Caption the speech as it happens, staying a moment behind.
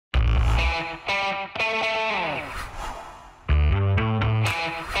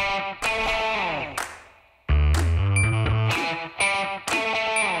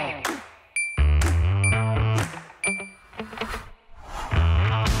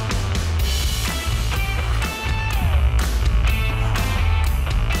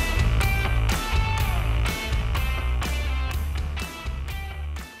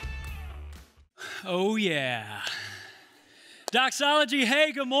Doxology,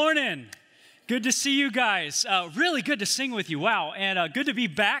 hey, good morning. Good to see you guys. Really good to sing with you. Wow. And good to be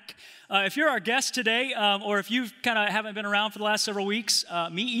back. If you're our guest today, or if you kind of haven't been around for the last several weeks,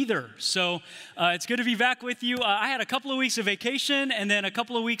 me either. So it's good to be back with you. I had a couple of weeks of vacation and then a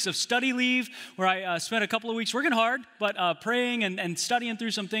couple of weeks of study leave where I spent a couple of weeks working hard, but praying and studying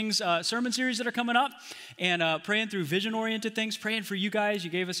through some things, sermon series that are coming up, and praying through vision-oriented things, praying for you guys. You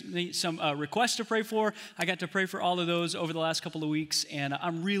gave us some requests to pray for. I got to pray for all of those over the last couple of weeks, and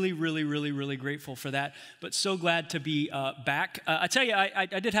I'm really grateful for that, but so glad to be back. I tell you,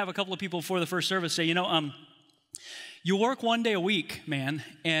 I did have a couple of people before the first service say, you work one day a week, man,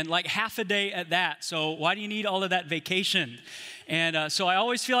 and like half a day at that, so why do you need all of that vacation? And so I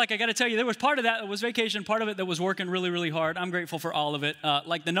always feel like I got to tell you, there was part of that was vacation, part of it that was working really hard. I'm grateful for all of it.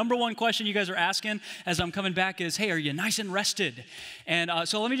 Like the number one question you guys are asking as I'm coming back is, hey, are you nice and rested? And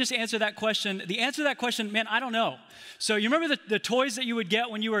so let me just answer that question. The answer to that question, man, I don't know. So you remember the toys that you would get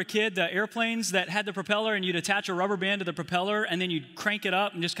when you were a kid, the airplanes that had the propeller and you'd attach a rubber band to the propeller and then you'd crank it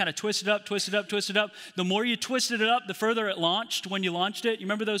up and just kind of twist it up. The more you twisted it up, the further it launched when you launched it. You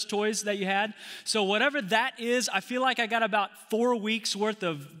remember those toys that you had? So whatever that is, I feel like I got about 4 weeks worth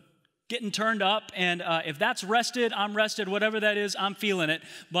of getting turned up, and if that's rested, I'm rested. Whatever that is, I'm feeling it.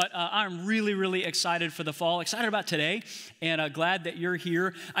 But I'm really excited for the fall, excited about today, and glad that you're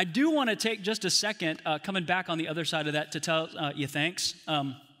here. I do want to take just a second, coming back on the other side of that, to tell you thanks.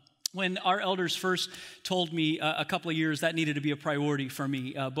 When our elders first told me a couple of years that needed to be a priority for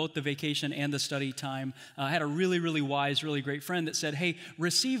me, both the vacation and the study time, I had a really wise, really great friend that said, hey,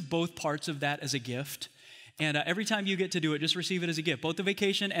 receive both parts of that as a gift. And every time you get to do it, just receive it as a gift, both the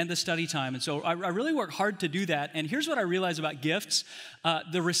vacation and the study time. And so I really work hard to do that. And here's what I realize about gifts.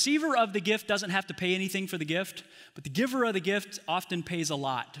 The receiver of the gift doesn't have to pay anything for the gift, but the giver of the gift often pays a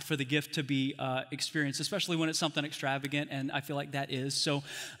lot for the gift to be experienced, especially when it's something extravagant, and I feel like that is. So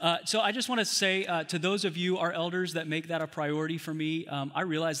I just want to say to those of you, our elders, that make that a priority for me, I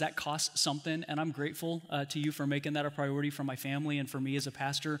realize that costs something, and I'm grateful to you for making that a priority for my family and for me as a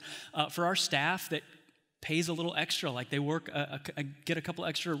pastor. For our staff that pays a little extra, like they work, get a couple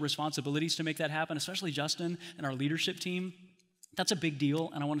extra responsibilities to make that happen, especially Justin and our leadership team. That's a big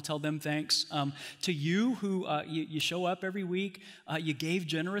deal, and I want to tell them thanks. To you who you show up every week, you gave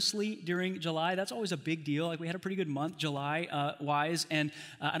generously during July. That's always a big deal. Like we had a pretty good month, July-wise, and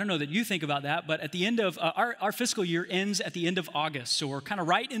I don't know that you think about that, but at the end of our fiscal year ends at the end of August, so we're kind of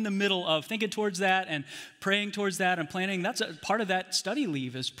right in the middle of thinking towards that and praying towards that and planning. That's a part of that study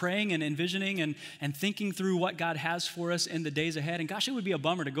leave, is praying and envisioning and thinking through what God has for us in the days ahead. And gosh, it would be a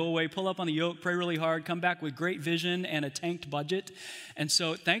bummer to go away, pull up on the yoke, pray really hard, come back with great vision and a tanked budget. And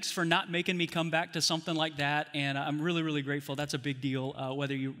so thanks for not making me come back to something like that. And I'm really grateful. That's a big deal,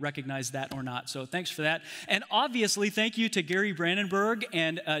 whether you recognize that or not. So thanks for that. And obviously, thank you to Gary Brandenburg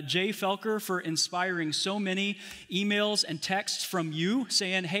and Jay Felker for inspiring so many emails and texts from you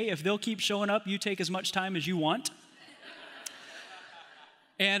saying, hey, if they'll keep showing up, you take as much time as you want.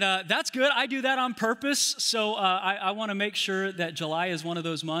 And that's good. I do that on purpose. So I want to make sure that July is one of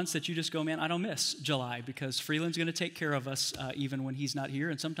those months that you just go, man, I don't miss July, because Freeland's going to take care of us even when he's not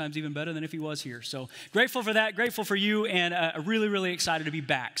here, and sometimes even better than if he was here. So grateful for that, grateful for you, and really excited to be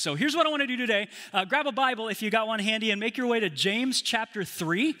back. So here's what I want to do today. Grab a Bible if you got one handy and make your way to James chapter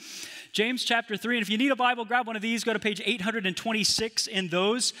 3. James chapter 3, and if you need a Bible, grab one of these. Go to page 826 in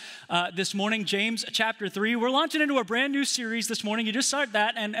those this morning, James chapter 3. We're launching into a brand new series this morning. You just start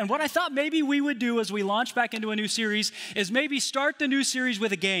that, and what I thought maybe we would do as we launch back into a new series is maybe start the new series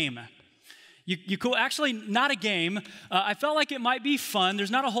with a game. You cool? Actually, not a game. I felt like it might be fun.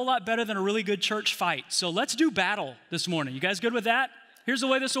 There's not a whole lot better than a really good church fight. So let's do battle this morning. You guys good with that? Here's the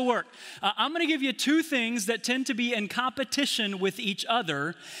way this will work. I'm going to give you two things that tend to be in competition with each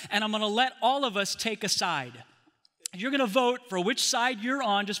other, and I'm going to let all of us take a side. You're going to vote for which side you're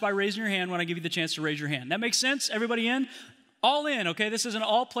on just by raising your hand when I give you the chance to raise your hand. That makes sense? Everybody in? All in, okay? This is an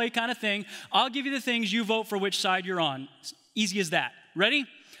all-play kind of thing. I'll give you the things, you vote for which side you're on. It's easy as that. Ready?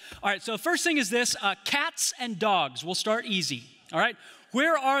 All right, so first thing is this, cats and dogs. We'll start easy, all right?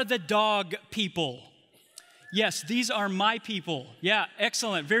 Where are the dog people? Yes, these are my people. Yeah,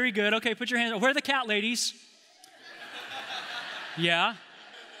 excellent. Very good. Okay, put your hands up. Where are the cat ladies? Yeah,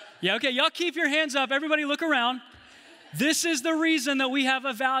 okay, y'all keep your hands up. Everybody look around. This is the reason that we have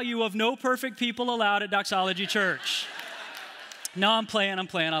a value of no perfect people allowed at Doxology Church. No, I'm playing.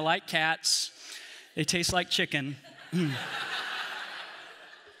 I like cats. They taste like chicken.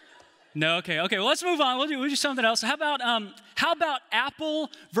 No, okay, well, let's move on. We'll do something else. How about Apple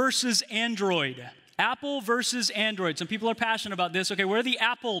versus Android? Apple versus Android. Some people are passionate about this. Okay, where are the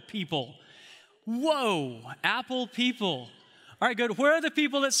Apple people? Whoa, Apple people. All right, good. Where are the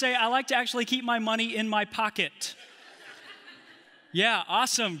people that say, I like to actually keep my money in my pocket? Yeah,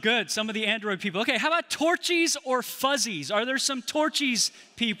 awesome, good. Some of the Android people. Okay, how about Torchies or Fuzzies? Are there some Torchies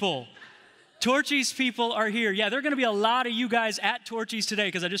people? Torchies people are here. Yeah, there are going to be a lot of you guys at Torchies today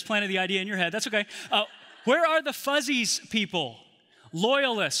because I just planted the idea in your head. That's okay. Where are the Fuzzies people?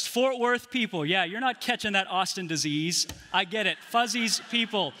 Loyalists, Fort Worth people. Yeah, you're not catching that Austin disease. I get it. Fuzzies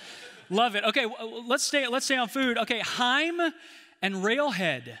people. Love it. Okay, let's stay on food. Okay, Heim and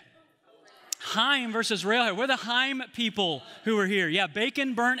Railhead. Heim versus Railhead. We're the Heim people who are here. Yeah,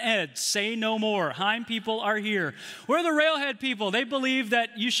 bacon, burnt ends, say no more. Heim people are here. We're the Railhead people. They believe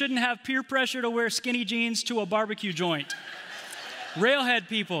that you shouldn't have peer pressure to wear skinny jeans to a barbecue joint. Railhead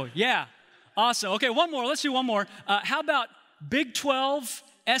people, yeah, awesome. Okay, one more. Let's do one more. How about Big 12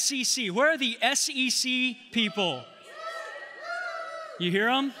 SEC? Where are the SEC people? You hear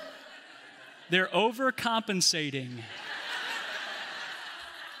them? They're overcompensating.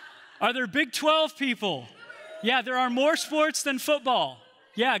 Are there Big 12 people? Yeah, there are more sports than football.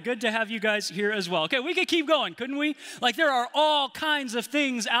 Yeah, good to have you guys here as well. Okay, we could keep going, couldn't we? Like, there are all kinds of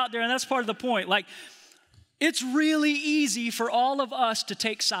things out there, and that's part of the point. Like, it's really easy for all of us to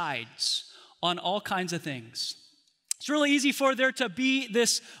take sides on all kinds of things. It's really easy for there to be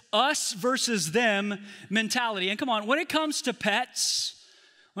this us versus them mentality. And come on, when it comes to pets,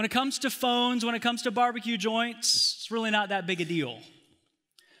 when it comes to phones, when it comes to barbecue joints, it's really not that big a deal.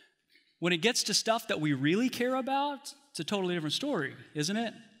 When it gets to stuff that we really care about, it's a totally different story, isn't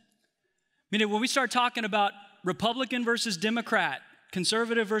it? I mean, when we start talking about Republican versus Democrat,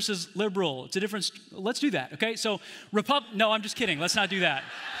 conservative versus liberal, it's a different, let's do that, okay? So, no, I'm just kidding. Let's not do that.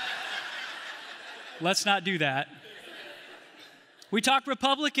 Let's not do that. We talk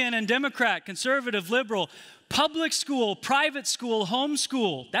Republican and Democrat, conservative, liberal, public school, private school,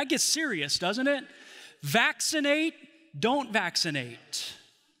 homeschool. That gets serious, doesn't it? Vaccinate, don't vaccinate.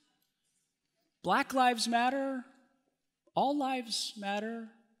 Black lives matter. All lives matter.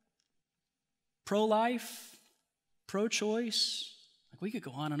 Pro-life, pro-choice. Like, we could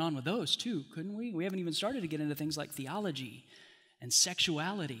go on and on with those too, couldn't we? We haven't even started to get into things like theology and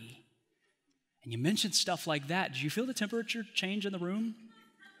sexuality. And you mentioned stuff like that. Did you feel the temperature change in the room?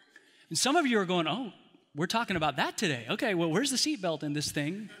 And some of you are going, oh, we're talking about that today. Okay, well, where's the seatbelt in this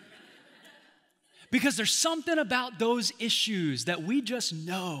thing? Because there's something about those issues that we just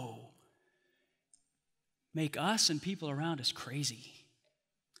know make us and people around us crazy.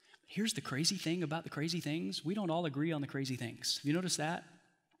 Here's the crazy thing about the crazy things. We don't all agree on the crazy things. Have you noticed that?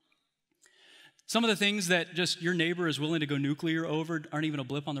 Some of the things that just your neighbor is willing to go nuclear over aren't even a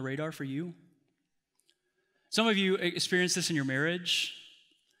blip on the radar for you. Some of you experience this in your marriage.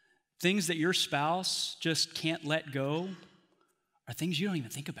 Things that your spouse just can't let go are things you don't even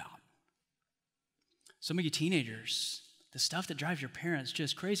think about. Some of you teenagers, the stuff that drives your parents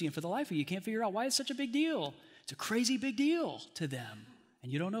just crazy, and for the life of you, you can't figure out why it's such a big deal. It's a crazy big deal to them,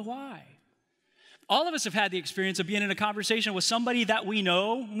 and you don't know why. All of us have had the experience of being in a conversation with somebody that we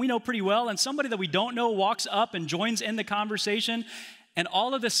know pretty well, and somebody that we don't know walks up and joins in the conversation, and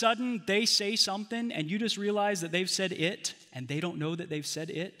all of a sudden they say something, and you just realize that they've said it, and they don't know that they've said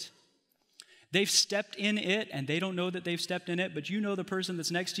it. They've stepped in it, and they don't know that they've stepped in it, but you know the person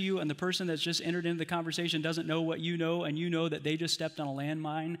that's next to you, and the person that's just entered into the conversation doesn't know what you know, and you know that they just stepped on a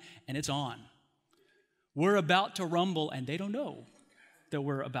landmine, and it's on. We're about to rumble, and they don't know that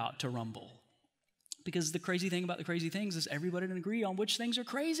we're about to rumble. Because the crazy thing about the crazy things is everybody doesn't agree on which things are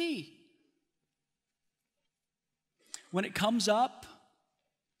crazy. When it comes up,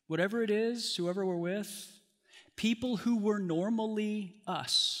 whatever it is, whoever we're with, people who were normally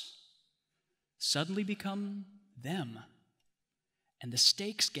us suddenly become them, and the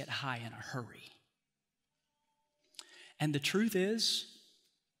stakes get high in a hurry. And the truth is,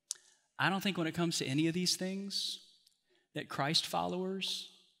 I don't think when it comes to any of these things that Christ followers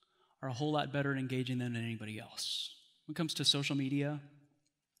are a whole lot better at engaging them than anybody else. When it comes to social media,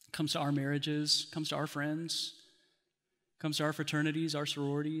 it comes to our marriages, it comes to our friends, it comes to our fraternities, our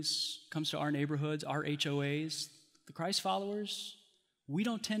sororities, it comes to our neighborhoods, our HOAs, the Christ followers, we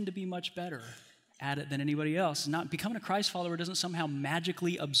don't tend to be much better at it than anybody else. Not becoming a Christ follower doesn't somehow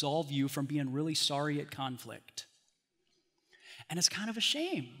magically absolve you from being really sorry at conflict. And it's kind of a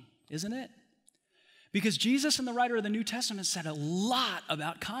shame, isn't it? Because Jesus and the writer of the New Testament said a lot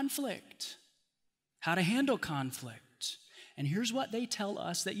about conflict, how to handle conflict. And here's what they tell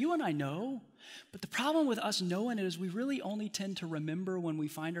us that you and I know, but the problem with us knowing it is we really only tend to remember when we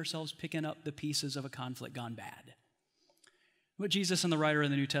find ourselves picking up the pieces of a conflict gone bad. What Jesus and the writer of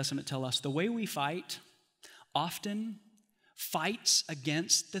the New Testament tell us, the way we fight often fights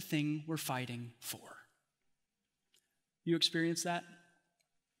against the thing we're fighting for. You experience that?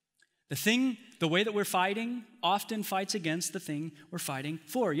 The way that we're fighting often fights against the thing we're fighting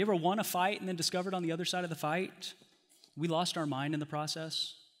for. You ever won a fight and then discovered on the other side of the fight, we lost our mind in the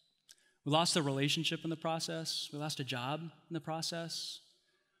process? We lost a relationship in the process. We lost a job in the process.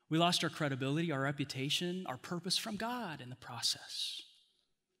 We lost our credibility, our reputation, our purpose from God in the process.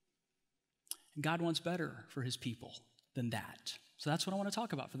 And God wants better for his people than that. So that's what I want to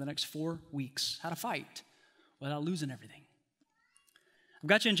talk about for the next 4 weeks, how to fight without losing everything. I've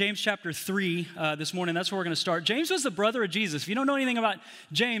got you in James chapter 3 this morning. That's where we're going to start. James was the brother of Jesus. If you don't know anything about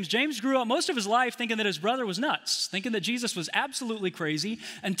James, James grew up most of his life thinking that his brother was nuts, thinking that Jesus was absolutely crazy,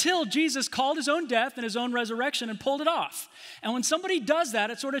 until Jesus called his own death and his own resurrection and pulled it off. And when somebody does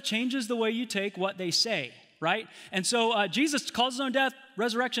that, it sort of changes the way you take what they say, right? And so Jesus calls his own death,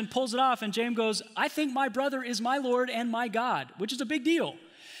 resurrection, pulls it off, and James goes, I think my brother is my Lord and my God, which is a big deal.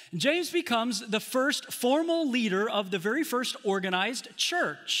 James becomes the first formal leader of the very first organized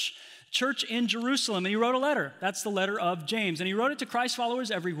church in Jerusalem. And he wrote a letter. That's the letter of James. And he wrote it to Christ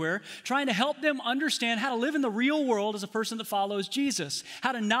followers everywhere, trying to help them understand how to live in the real world as a person that follows Jesus,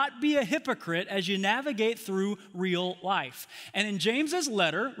 how to not be a hypocrite as you navigate through real life. And in James's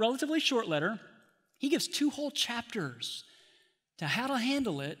letter, relatively short letter, he gives 2 whole chapters to how to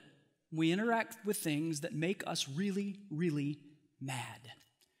handle it when we interact with things that make us really, really mad.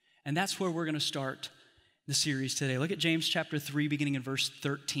 And that's where we're going to start the series today. Look at James chapter 3, beginning in verse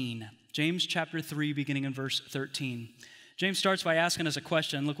 13. James chapter 3, beginning in verse 13. James starts by asking us a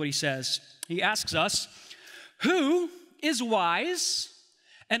question. Look what he says. He asks us, who is wise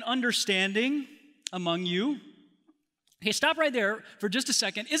and understanding among you? Okay, stop right there for just a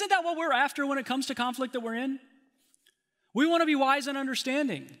second. Isn't that what we're after when it comes to conflict that we're in? We want to be wise and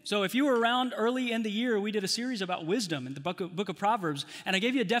understanding. So if you were around early in the year, we did a series about wisdom in the book of Proverbs, and I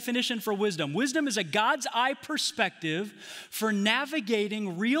gave you a definition for wisdom. Wisdom is a God's eye perspective for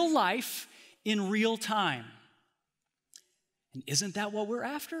navigating real life in real time. And isn't that what we're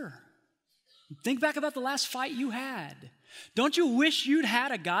after? Think back about the last fight you had. Don't you wish you'd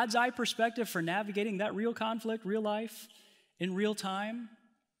had a God's eye perspective for navigating that real conflict, real life, in real time?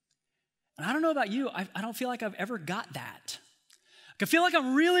 And I don't know about you, I don't feel like I've ever got that. I feel like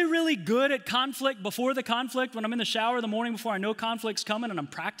I'm really, really good at conflict before the conflict, when I'm in the shower the morning before I know conflict's coming and I'm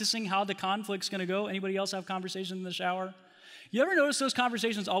practicing how the conflict's going to go. Anybody else have conversations in the shower? You ever notice those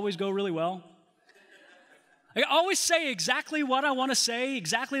conversations always go really well? I always say exactly what I want to say,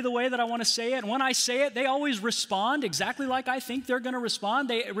 exactly the way that I want to say it. And when I say it, they always respond exactly like I think they're going to respond.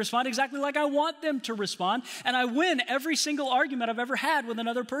 They respond exactly like I want them to respond. And I win every single argument I've ever had with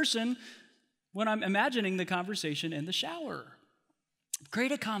another person when I'm imagining the conversation in the shower.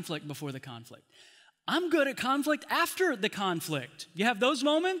 Great at conflict before the conflict. I'm good at conflict after the conflict. You have those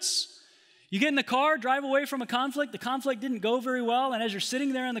moments? You get in the car, drive away from a conflict, the conflict didn't go very well, and as you're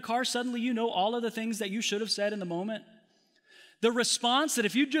sitting there in the car, suddenly you know all of the things that you should have said in the moment. The response that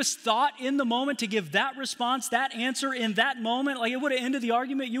if you just thought in the moment to give that response, that answer in that moment, like it would have ended the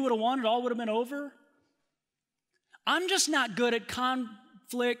argument, you would have won, it all would have been over. I'm just not good at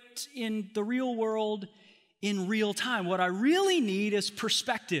conflict in the real world in real time. What I really need is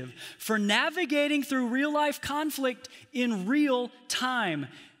perspective for navigating through real life conflict in real time.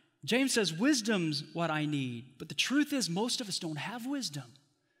 James says wisdom's what I need, but the truth is most of us don't have wisdom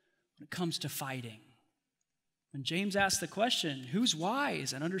when it comes to fighting. When James asks the question, who's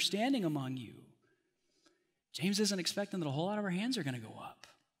wise and understanding among you? James isn't expecting that a whole lot of our hands are going to go up.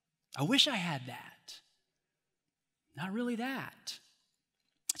 I wish I had that. Not really that.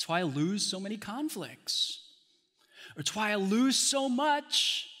 That's why I lose so many conflicts. Or it's why I lose so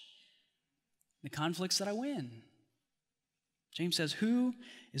much in the conflicts that I win. James says, who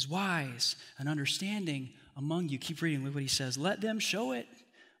is wise and understanding among you? Keep reading, look what he says. Let them show it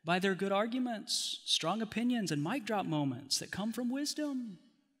by their good arguments, strong opinions, and mic drop moments that come from wisdom.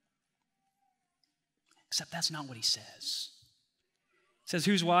 Except that's not what he says. He says,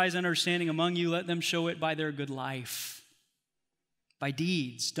 who's wise and understanding among you? Let them show it by their good life. By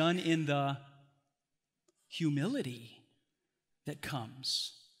deeds done in the humility that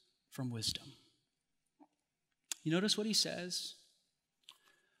comes from wisdom. You notice what he says?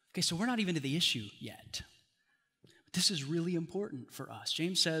 Okay, so we're not even to the issue yet. But this is really important for us.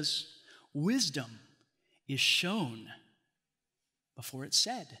 James says, wisdom is shown before it's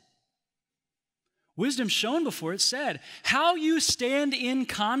said. Wisdom shown before it's said. How you stand in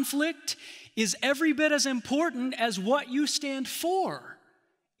conflict is every bit as important as what you stand for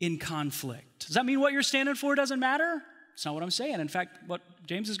in conflict. Does that mean what you're standing for doesn't matter? It's not what I'm saying. In fact, what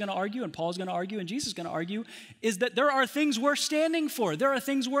James is going to argue and Paul's going to argue and Jesus is going to argue is that there are things worth standing for. There are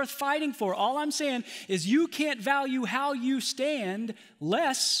things worth fighting for. All I'm saying is you can't value how you stand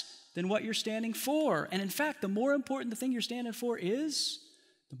less than what you're standing for. And in fact, the more important the thing you're standing for is,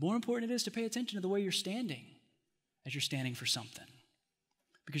 the more important it is to pay attention to the way you're standing as you're standing for something.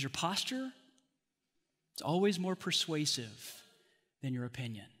 Because your posture, it's always more persuasive than your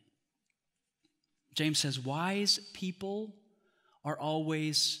opinion. James says, wise people are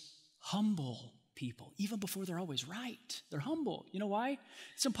always humble people, even before they're always right. They're humble. You know why?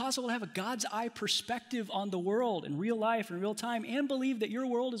 It's impossible to have a God's eye perspective on the world in real life, in real time, and believe that your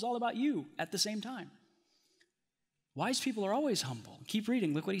world is all about you at the same time. Wise people are always humble. Keep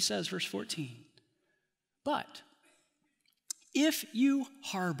reading. Look what he says, verse 14. But if you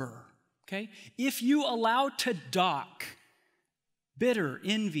harbor, okay, if you allow to dock bitter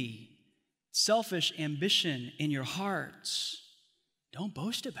envy, selfish ambition in your hearts, don't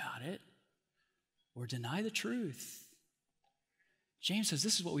boast about it or deny the truth. James says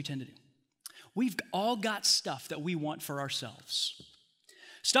this is what we tend to do. We've all got stuff that we want for ourselves,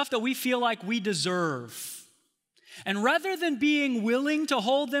 stuff that we feel like we deserve. And rather than being willing to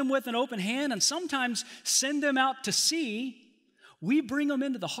hold them with an open hand and sometimes send them out to sea, we bring them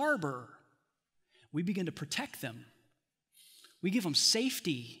into the harbor. We begin to protect them. We give them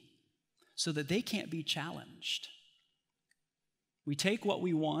safety so that they can't be challenged. We take what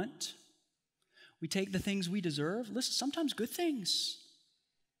we want. We take the things we deserve. Listen, sometimes good things,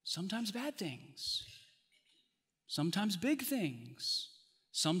 sometimes bad things, sometimes big things,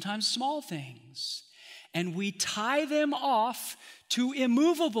 sometimes small things, and we tie them off to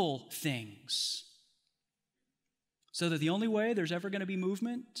immovable things so that the only way there's ever going to be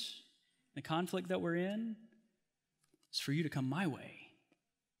movement, the conflict that we're in, is for you to come my way,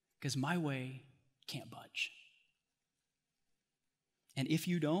 because my way can't budge. And if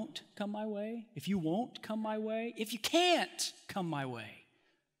you don't come my way, if you won't come my way, if you can't come my way,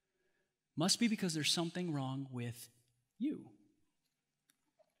 must be because there's something wrong with you.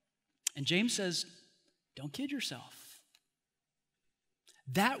 And James says, don't kid yourself.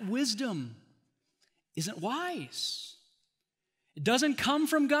 That wisdom isn't wise. It doesn't come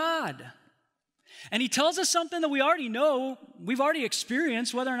from God. And he tells us something that we already know, we've already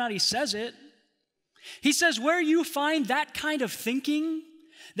experienced, whether or not he says it. He says, where you find that kind of thinking,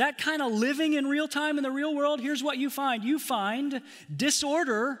 that kind of living in real time in the real world, here's what you find. You find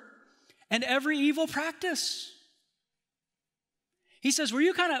disorder and every evil practice. He says, where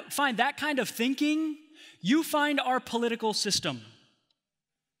you kind of find that kind of thinking, you find our political system.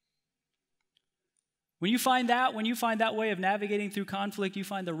 When you find that way of navigating through conflict, you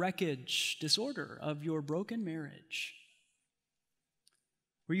find the wreckage, disorder of your broken marriage.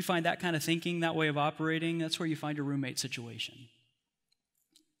 Where you find that kind of thinking, that way of operating, that's where you find your roommate situation.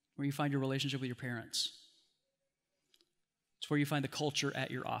 Where you find your relationship with your parents. It's where you find the culture at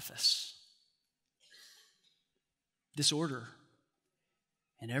your office. Disorder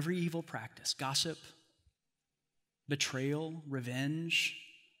and every evil practice, gossip, betrayal, revenge,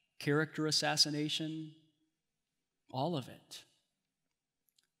 character assassination, all of it.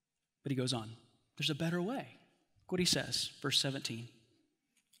 But he goes on. There's a better way. Look what he says, verse 17.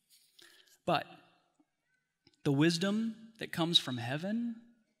 But the wisdom that comes from heaven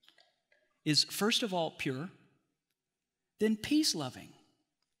is first of all pure, then peace-loving,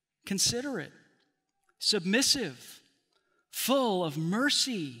 considerate, submissive, full of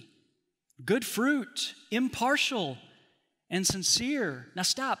mercy, good fruit, impartial, and sincere. Now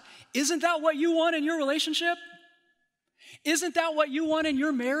stop. Isn't that what you want in your relationship? Isn't that what you want in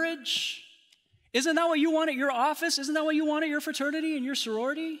your marriage? Isn't that what you want at your office? Isn't that what you want at your fraternity and your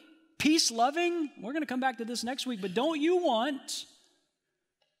sorority? Peace-loving? We're going to come back to this next week, but don't you want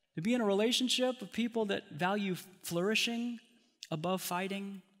to be in a relationship with people that value flourishing above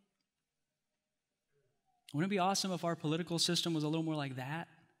fighting? Wouldn't it be awesome if our political system was a little more like that?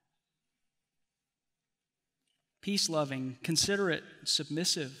 Peace-loving, considerate,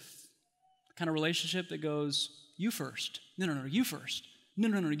 submissive, the kind of relationship that goes, you first. No, you first.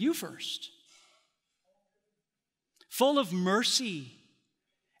 No, you first. Full of mercy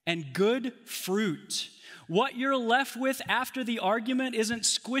and good fruit. What you're left with after the argument isn't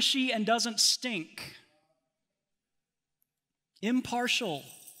squishy and doesn't stink. Impartial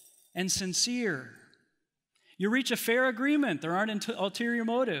and sincere. You reach a fair agreement. There aren't ulterior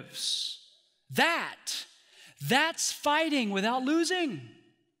motives. That's fighting without losing.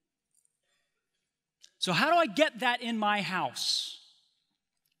 So how do I get that in my house?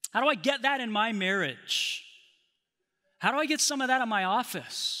 How do I get that in my marriage? How do I get some of that in my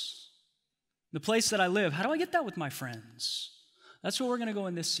office? The place that I live. How do I get that with my friends? That's where we're going to go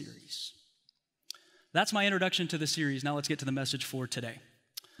in this series. That's my introduction to the series. Now let's get to the message for today.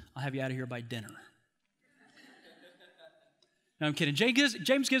 I'll have you out of here by dinner. No, I'm kidding.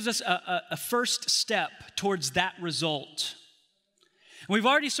 James gives us a first step towards that result. We've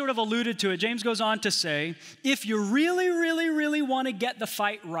already sort of alluded to it. James goes on to say, if you really, really, really want to get the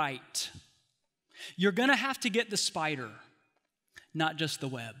fight right, you're going to have to get the spider, not just the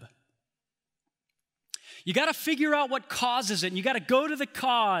web. You got to figure out what causes it, and you got to go to the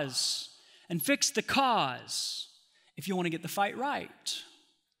cause and fix the cause if you want to get the fight right.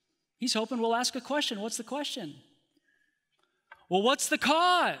 He's hoping we'll ask a question. What's the question? Well, what's the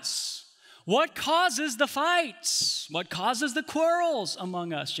cause? What causes the fights? What causes the quarrels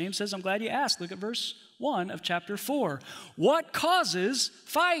among us? James says, I'm glad you asked. Look at verse 1 of chapter 4. What causes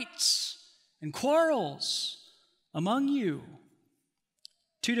fights and quarrels among you?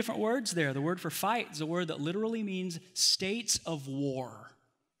 Two different words there. The word for fight is a word that literally means states of war.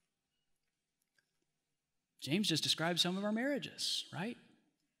 James just described some of our marriages, right?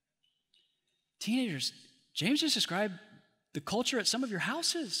 Teenagers, James just described the culture at some of your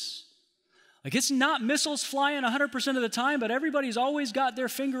houses. Like, it's not missiles flying 100% of the time, but everybody's always got their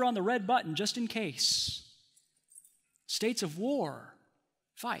finger on the red button just in case. States of war,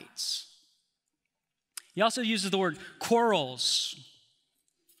 fights. He also uses the word quarrels.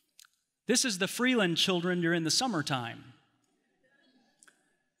 This is the Freeland children during the summertime.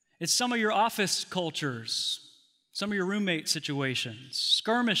 It's some of your office cultures, some of your roommate situations,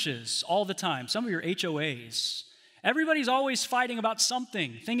 skirmishes all the time, some of your HOAs. Everybody's always fighting about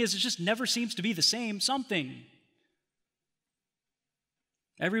something. Thing is, it just never seems to be the same something.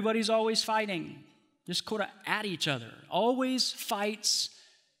 Everybody's always fighting, just kind of at each other. Always fights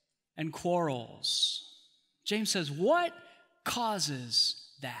and quarrels. James says, what causes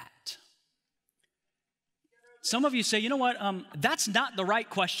that? Some of you say, you know what, that's not the right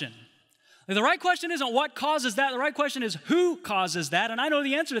question. The right question isn't what causes that. The right question is who causes that. And I know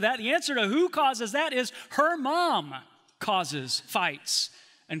the answer to that. The answer to who causes that is her mom causes fights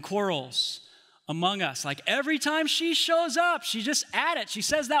and quarrels among us. Like every time she shows up, she's just at it. She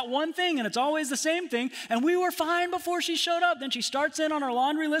says that one thing and it's always the same thing. And we were fine before she showed up. Then she starts in on our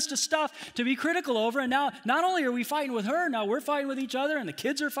laundry list of stuff to be critical over. And now not only are we fighting with her, now we're fighting with each other and the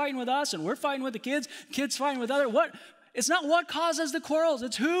kids are fighting with us and we're fighting with the kids fighting with other. It's not what causes the quarrels,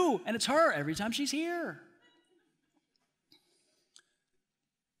 it's who, and it's her every time she's here.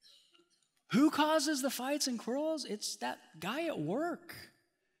 Who causes the fights and quarrels? It's that guy at work.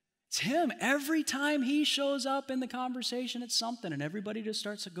 It's him. Every time he shows up in the conversation, it's something, and everybody just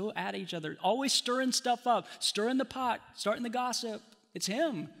starts to go at each other, always stirring stuff up, stirring the pot, starting the gossip. It's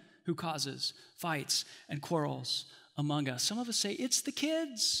him who causes fights and quarrels among us. Some of us say, it's the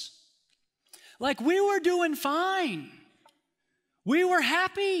kids. Like, we were doing fine. We were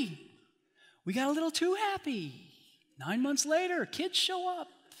happy. We got a little too happy. 9 months later, kids show up.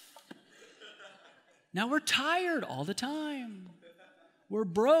 Now we're tired all the time. We're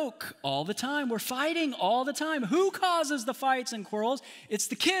broke all the time. We're fighting all the time. Who causes the fights and quarrels? It's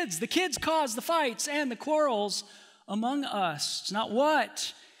the kids. The kids cause the fights and the quarrels among us. It's not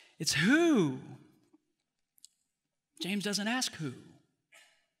what, it's who. James doesn't ask who.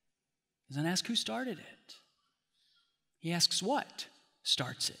 He doesn't ask who started it. He asks what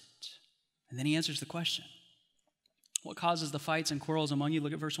starts it. And then he answers the question. What causes the fights and quarrels among you?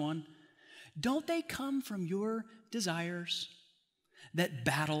 Look at verse 1. Don't they come from your desires that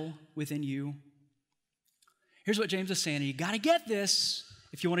battle within you? Here's what James is saying. You got to get this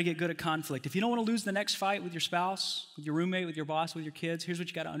if you want to get good at conflict. If you don't want to lose the next fight with your spouse, with your roommate, with your boss, with your kids, here's what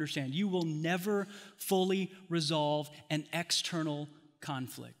you got to understand. You will never fully resolve an external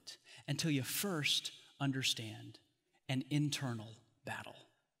conflict until you first understand an internal battle.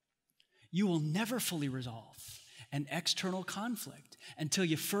 You will never fully resolve an external conflict until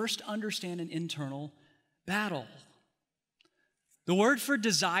you first understand an internal battle. The word for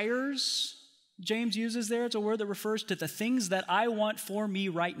desires James uses there, it's a word that refers to the things that I want for me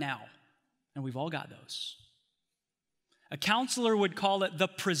right now. And we've all got those. A counselor would call it the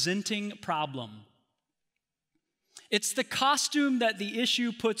presenting problem. It's the costume that the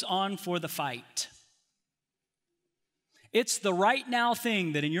issue puts on for the fight. It's the right now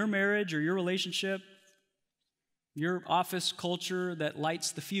thing that in your marriage or your relationship, your office culture that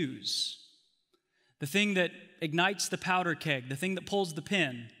lights the fuse. The thing that ignites the powder keg, the thing that pulls the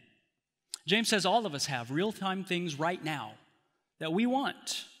pin. James says all of us have real-time things right now that we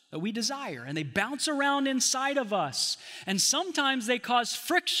want, that we desire, and they bounce around inside of us. And sometimes they cause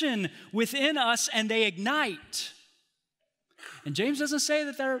friction within us and they ignite. And James doesn't say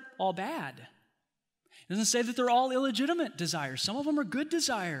that they're all bad. It doesn't say that they're all illegitimate desires. Some of them are good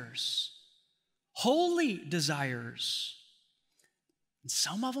desires, holy desires. And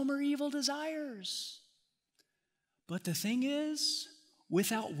some of them are evil desires. But the thing is,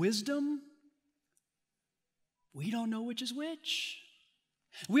 without wisdom, we don't know which is which.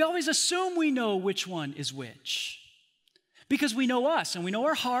 We always assume we know which one is which because we know us and we know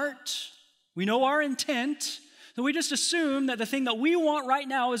our heart, we know our intent, so we just assume that the thing that we want right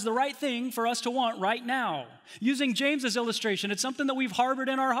now is the right thing for us to want right now. Using James's illustration, it's something that we've harbored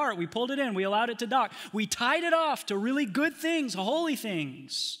in our heart. We pulled it in, we allowed it to dock. We tied it off to really good things, holy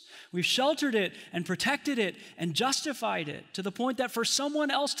things. We've sheltered it and protected it and justified it to the point that for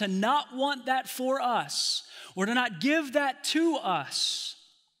someone else to not want that for us or to not give that to us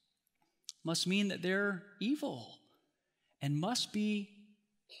must mean that they're evil and must be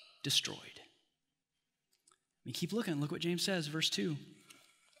destroyed. I mean, keep looking. Look what James says, verse 2.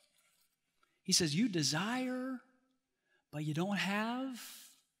 He says, you desire, but you don't have,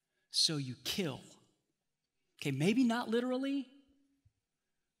 so you kill. Okay, maybe not literally,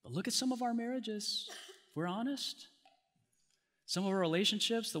 but look at some of our marriages, if we're honest. Some of our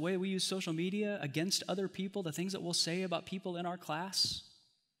relationships, the way we use social media against other people, the things that we'll say about people in our class.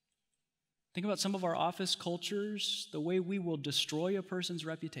 Think about some of our office cultures, the way we will destroy a person's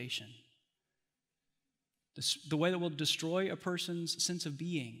reputation. The way that we'll destroy a person's sense of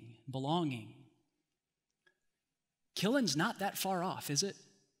being, belonging. Killing's not that far off, is it?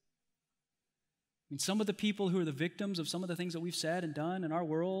 I mean, some of the people who are the victims of some of the things that we've said and done in our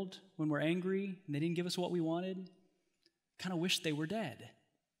world when we're angry and they didn't give us what we wanted, kind of wish they were dead.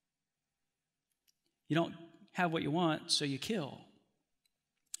 You don't have what you want, so you kill.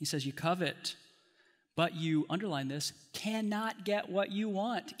 He says you covet, but you, underline this, cannot get what you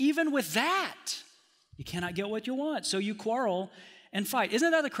want. Even with that, you cannot get what you want, so you quarrel and fight. Isn't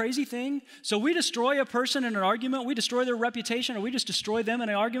that the crazy thing? So we destroy a person in an argument, we destroy their reputation, or we just destroy them in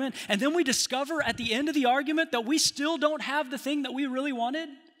an argument, and then we discover at the end of the argument that we still don't have the thing that we really wanted.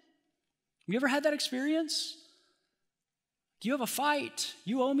 Have you ever had that experience? You have a fight.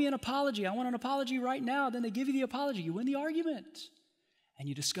 You owe me an apology. I want an apology right now. Then they give you the apology. You win the argument. And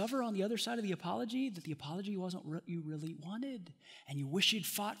you discover on the other side of the apology that the apology wasn't what you really wanted. And you wish you'd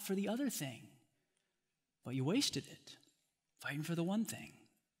fought for the other thing. But you wasted it, fighting for the one thing.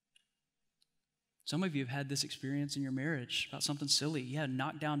 Some of you have had this experience in your marriage about something silly. You had a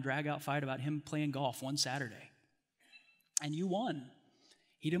knockdown, drag-out fight about him playing golf one Saturday. And you won.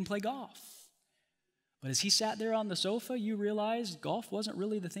 He didn't play golf. But as he sat there on the sofa, you realized golf wasn't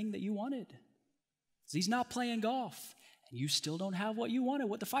really the thing that you wanted. He's not playing golf. And you still don't have what you wanted.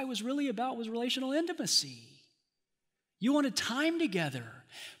 What the fight was really about was relational intimacy. You wanted time together,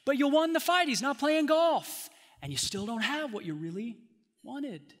 but you won the fight. He's not playing golf, and you still don't have what you really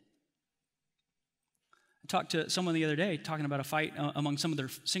wanted. I talked to someone the other day talking about a fight among some of their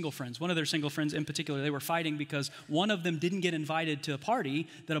single friends. One of their single friends in particular, they were fighting because one of them didn't get invited to a party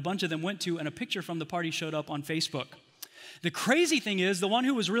that a bunch of them went to, and a picture from the party showed up on Facebook. The crazy thing is, the one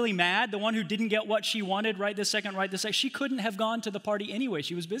who was really mad, the one who didn't get what she wanted right this second, she couldn't have gone to the party anyway.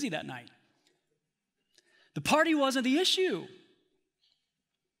 She was busy that night. The party wasn't the issue.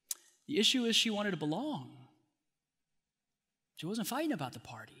 The issue is she wanted to belong. She wasn't fighting about the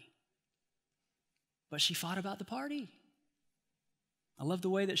party, but she fought about the party. I love the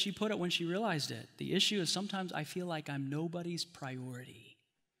way that she put it when she realized it. The issue is sometimes I feel like I'm nobody's priority.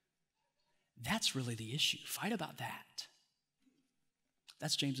 That's really the issue. Fight about that.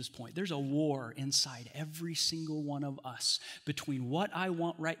 That's James's point. There's a war inside every single one of us between what I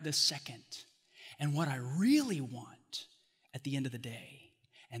want right this second and what I really want at the end of the day.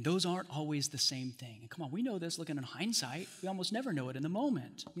 And those aren't always the same thing. And come on, we know this looking in hindsight. We almost never know it in the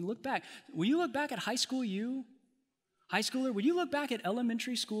moment. I mean, look back. When you look back at high school you, high schooler, when you look back at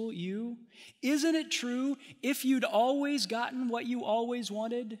elementary school you, isn't it true if you'd always gotten what you always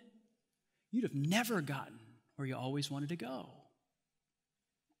wanted, you'd have never gotten where you always wanted to go?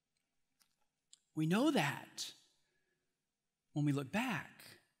 We know that. When we look back,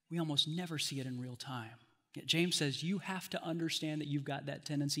 we almost never see it in real time. Yet James says you have to understand that you've got that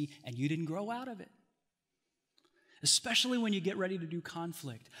tendency and you didn't grow out of it. Especially when you get ready to do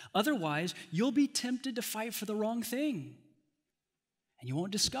conflict. Otherwise, you'll be tempted to fight for the wrong thing. And you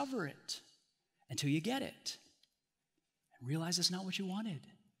won't discover it until you get it and realize it's not what you wanted.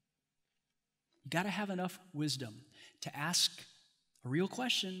 You got to have enough wisdom to ask a real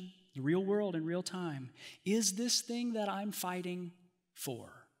question, the real world in real time. Is this thing that I'm fighting for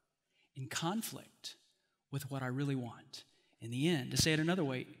in conflict with what I really want? In the end, to say it another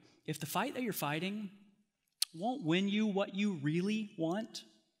way, if the fight that you're fighting won't win you what you really want,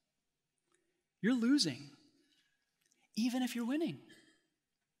 you're losing, even if you're winning.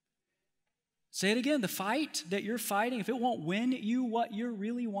 Say it again, the fight that you're fighting, if it won't win you what you're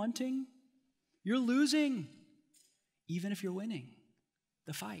really wanting, you're losing, even if you're winning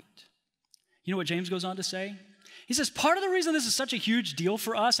the fight. You know what James goes on to say? He says, part of the reason this is such a huge deal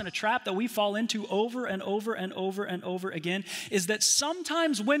for us and a trap that we fall into over and over and over and over again is that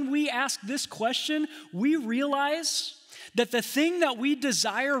sometimes when we ask this question, we realize that the thing that we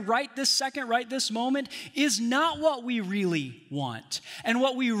desire right this second, right this moment, is not what we really want. And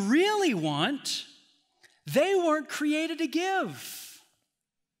what we really want, they weren't created to give.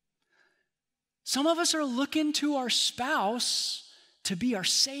 Some of us are looking to our spouse to be our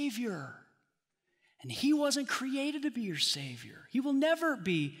savior. And he wasn't created to be your savior. He will never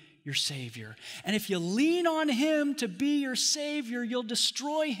be your savior. And if you lean on him to be your savior, you'll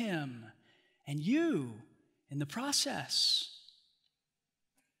destroy him and you in the process.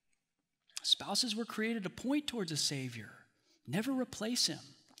 Spouses were created to point towards a savior, never replace him.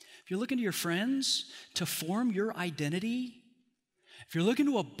 If you're looking to your friends to form your identity, if you're looking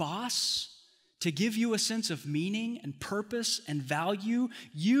to a boss to give you a sense of meaning and purpose and value,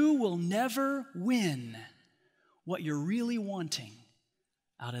 you will never win what you're really wanting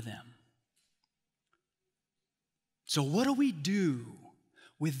out of them. So what do we do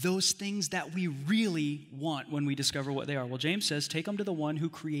with those things that we really want when we discover what they are? Well, James says, take them to the one who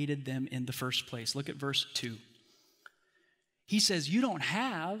created them in the first place. Look at verse 2. He says, you don't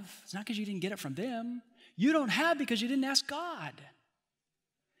have, it's not because you didn't get it from them. You don't have because you didn't ask God.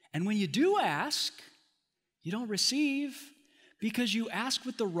 And when you do ask, you don't receive because you ask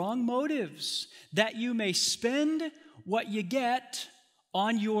with the wrong motives, that you may spend what you get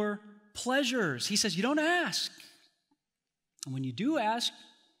on your pleasures. He says, you don't ask. And when you do ask,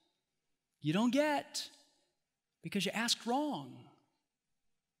 you don't get because you asked wrong.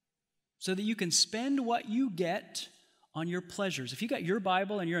 So that you can spend what you get on your pleasures. If you got your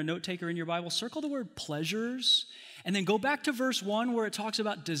Bible and you're a note taker in your Bible, circle the word pleasures. And then go back to verse 1 where it talks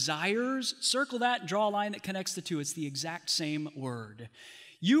about desires. Circle that and draw a line that connects the two. It's the exact same word.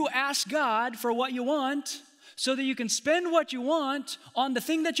 You ask God for what you want so that you can spend what you want on the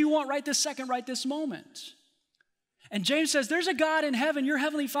thing that you want right this second, right this moment. And James says there's a God in heaven, your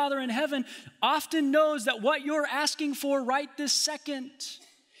heavenly Father in heaven often knows that what you're asking for right this second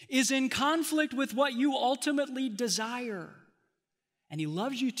is in conflict with what you ultimately desire. And he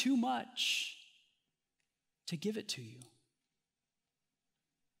loves you too much to give it to you.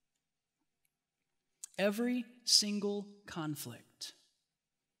 Every single conflict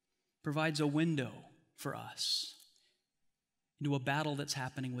provides a window for us into a battle that's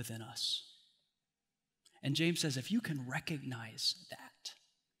happening within us. And James says, if you can recognize that,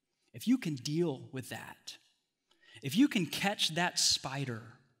 if you can deal with that, if you can catch that spider,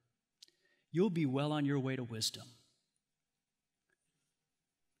 you'll be well on your way to wisdom.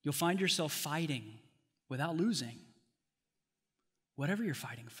 You'll find yourself fighting without losing whatever you're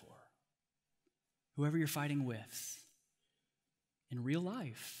fighting for, whoever you're fighting with, in real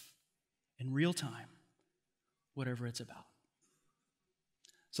life, in real time, whatever it's about.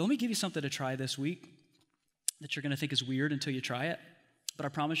 So let me give you something to try this week that you're going to think is weird until you try it, but I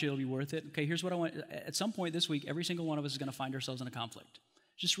promise you it'll be worth it. Okay, here's what I want. At some point this week, every single one of us is going to find ourselves in a conflict.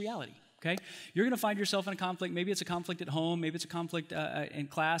 It's just reality. Okay? You're going to find yourself in a conflict. Maybe it's a conflict at home. Maybe it's a conflict in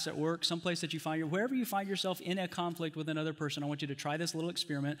class, at work, someplace that you find. Wherever you find yourself in a conflict with another person, I want you to try this little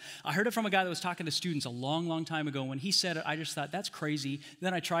experiment. I heard it from a guy that was talking to students a long, long time ago. When he said it, I just thought, that's crazy.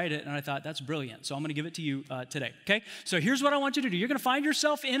 Then I tried it, and I thought, that's brilliant. So I'm going to give it to you today. Okay? So here's what I want you to do. You're going to find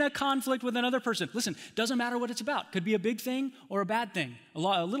yourself in a conflict with another person. Listen, doesn't matter what it's about. Could be a big thing or a bad thing, a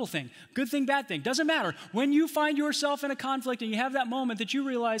little thing. Good thing, bad thing. Doesn't matter. When you find yourself in a conflict and you have that moment that you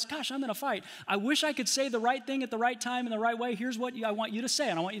realize, gosh, I'm in a fight. I wish I could say the right thing at the right time in the right way. Here's what I want you to say,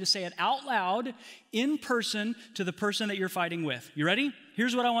 and I want you to say it out loud in person to the person that you're fighting with. You ready?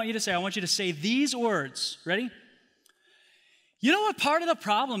 Here's what I want you to say. I want you to say these words. Ready? You know what part of the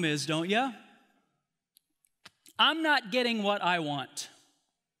problem is, don't you? I'm not getting what I want.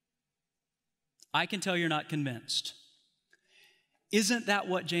 I can tell you're not convinced. Isn't that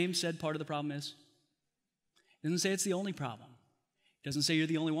what James said part of the problem is? He doesn't say it's the only problem. He doesn't say you're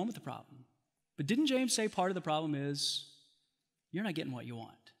the only one with the problem. But didn't James say part of the problem is you're not getting what you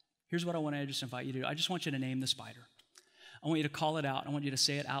want? Here's what I want to just invite you to do. I just want you to name the spider. I want you to call it out. I want you to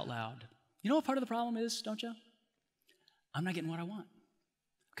say it out loud. You know what part of the problem is, don't you? I'm not getting what I want.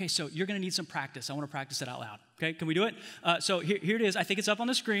 Okay, so you're going to need some practice. I want to practice it out loud. Okay, can we do it? So here it is. I think it's up on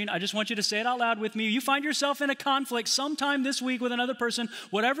the screen. I just want you to say it out loud with me. You find yourself in a conflict sometime this week with another person,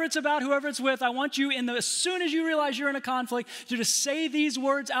 whatever it's about, whoever it's with. I want you, as soon as you realize you're in a conflict, to just say these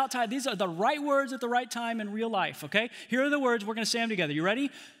words outside. These are the right words at the right time in real life, okay? Here are the words. We're going to say them together. You ready?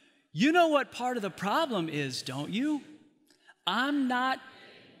 You know what part of the problem is, don't you? I'm not.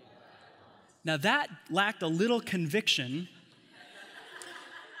 Now that lacked a little conviction.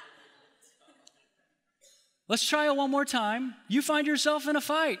 Let's try it one more time. You find yourself in a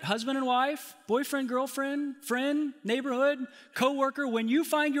fight, husband and wife, boyfriend, girlfriend, friend, neighborhood, coworker. When you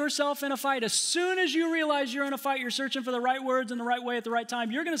find yourself in a fight, as soon as you realize you're in a fight, you're searching for the right words in the right way at the right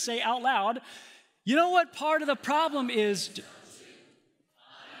time, you're going to say out loud, you know what part of the problem is?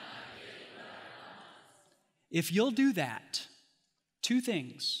 If you'll do that, two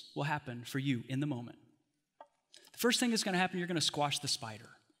things will happen for you in the moment. The first thing that's going to happen, you're going to squash the spider.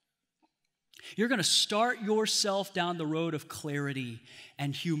 You're going to start yourself down the road of clarity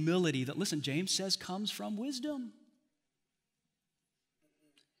and humility that, listen, James says comes from wisdom.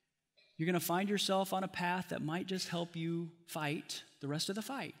 You're going to find yourself on a path that might just help you fight the rest of the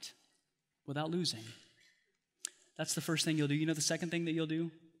fight without losing. That's the first thing you'll do. You know the second thing that you'll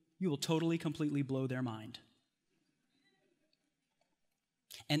do? You will totally, completely blow their mind.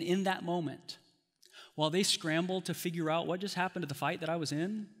 And in that moment, while they scramble to figure out what just happened to the fight that I was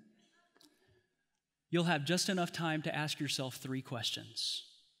in, you'll have just enough time to ask yourself 3 questions.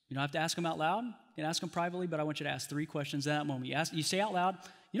 You don't have to ask them out loud. You can ask them privately, but I want you to ask 3 questions in that moment. You say out loud,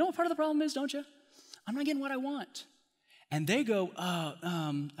 you know what part of the problem is, don't you? I'm not getting what I want. And they go,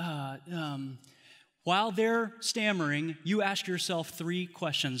 while they're stammering, you ask yourself 3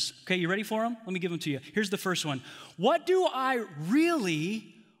 questions. Okay, you ready for them? Let me give them to you. Here's the first one. What do I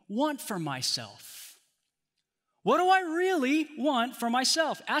really want for myself? What do I really want for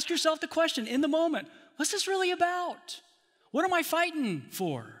myself? Ask yourself the question in the moment. What's this really about? What am I fighting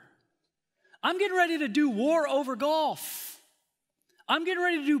for? I'm getting ready to do war over golf. I'm getting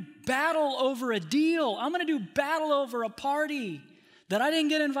ready to do battle over a deal. I'm going to do battle over a party that I didn't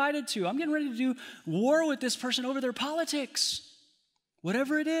get invited to. I'm getting ready to do war with this person over their politics.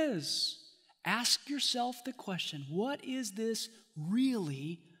 Whatever it is, ask yourself the question, what is this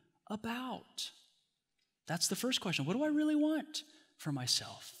really about? That's the first question. What do I really want for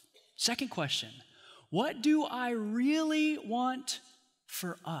myself? Second question, what do I really want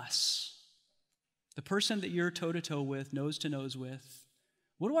for us? The person that you're toe-to-toe with, nose-to-nose with.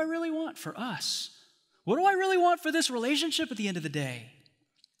 What do I really want for us? What do I really want for this relationship at the end of the day?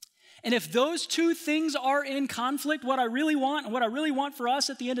 And if those 2 things are in conflict, what I really want and what I really want for us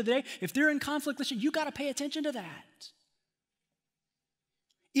at the end of the day, if they're in conflict, listen, you got to pay attention to that.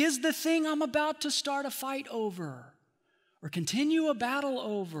 Is the thing I'm about to start a fight over or continue a battle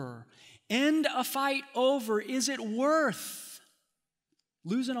over, end a fight over, is it worth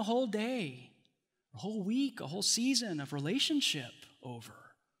losing a whole day, a whole week, a whole season of relationship over?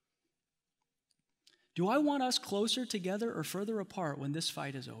 Do I want us closer together or further apart when this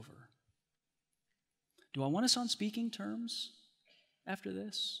fight is over? Do I want us on speaking terms after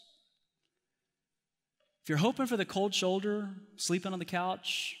this? If you're hoping for the cold shoulder, sleeping on the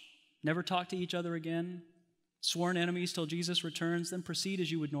couch, never talk to each other again, sworn enemies till Jesus returns, then proceed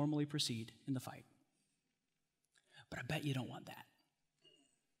as you would normally proceed in the fight. But I bet you don't want that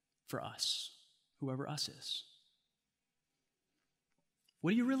for us, whoever us is. What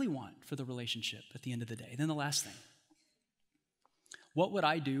do you really want for the relationship at the end of the day? Then the last thing. What would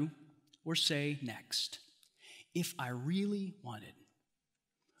I do or say next if I really wanted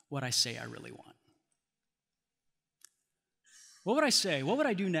what I say I really want? What would I say? What would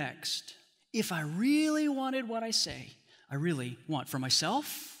I do next if I really wanted what I say I really want for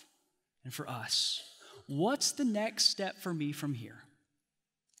myself and for us? What's the next step for me from here?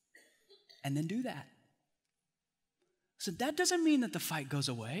 And then do that. So that doesn't mean that the fight goes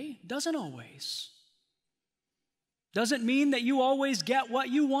away. Doesn't always. Doesn't mean that you always get what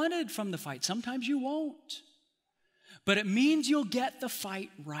you wanted from the fight. Sometimes you won't. But it means you'll get the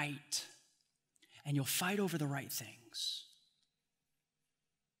fight right. And you'll fight over the right things.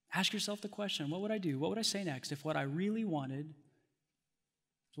 Ask yourself the question, what would I do? What would I say next if what I really wanted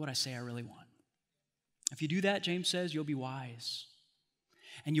is what I say I really want? If you do that, James says, you'll be wise.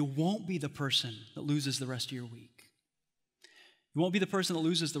 And you won't be the person that loses the rest of your week. You won't be the person that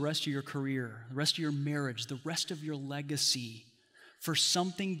loses the rest of your career, the rest of your marriage, the rest of your legacy for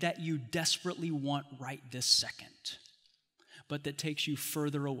something that you desperately want right this second, but that takes you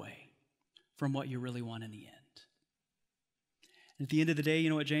further away from what you really want in the end. At the end of the day, you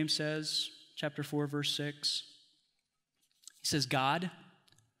know what James says? Chapter 4, verse 6. He says, God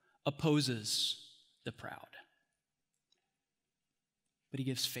opposes the proud, but he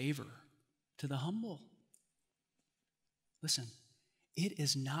gives favor to the humble. Listen, it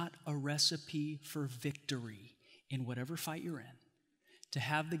is not a recipe for victory in whatever fight you're in to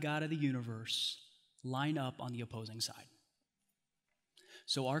have the God of the universe line up on the opposing side.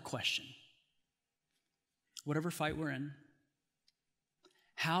 So our question, whatever fight we're in,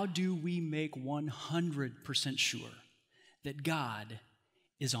 how do we make 100% sure that God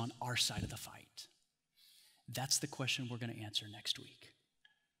is on our side of the fight? That's the question we're going to answer next week.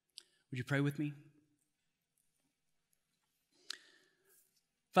 Would you pray with me?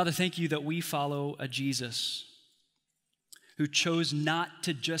 Father, thank you that we follow a Jesus who chose not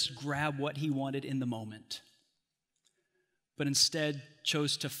to just grab what he wanted in the moment, but instead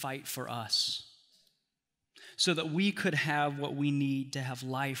chose to fight for us so that we could have what we need to have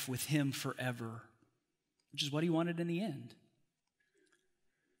life with him forever, which is what he wanted in the end.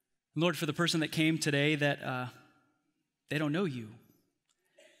 Lord, for the person that came today that they don't know you.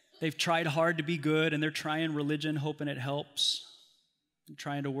 They've tried hard to be good and they're trying religion, hoping it helps. They're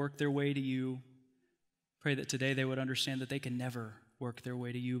trying to work their way to you. Pray that today they would understand that they can never work their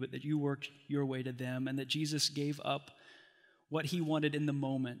way to you, but that you worked your way to them, and that Jesus gave up what he wanted in the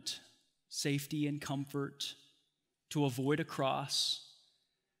moment, safety and comfort, to avoid a cross,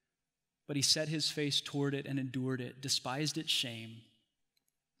 but he set his face toward it and endured it, despised its shame,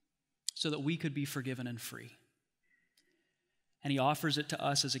 so that we could be forgiven and free. And he offers it to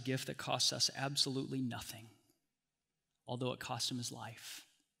us as a gift that costs us absolutely nothing, although it cost him his life.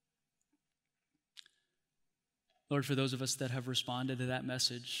 Lord, for those of us that have responded to that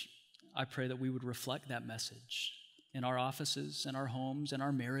message, I pray that we would reflect that message in our offices, in our homes, in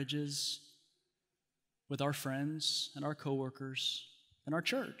our marriages, with our friends and our coworkers, and our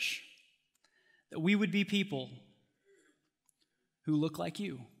church. That we would be people who look like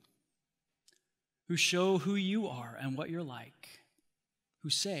you, who show who you are and what you're like, who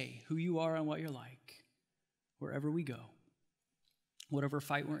say who you are and what you're like, wherever we go, whatever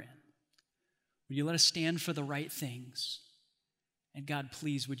fight we're in. Would you let us stand for the right things? And God,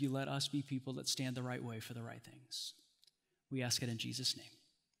 please, would you let us be people that stand the right way for the right things? We ask it in Jesus' name.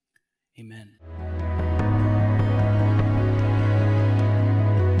 Amen.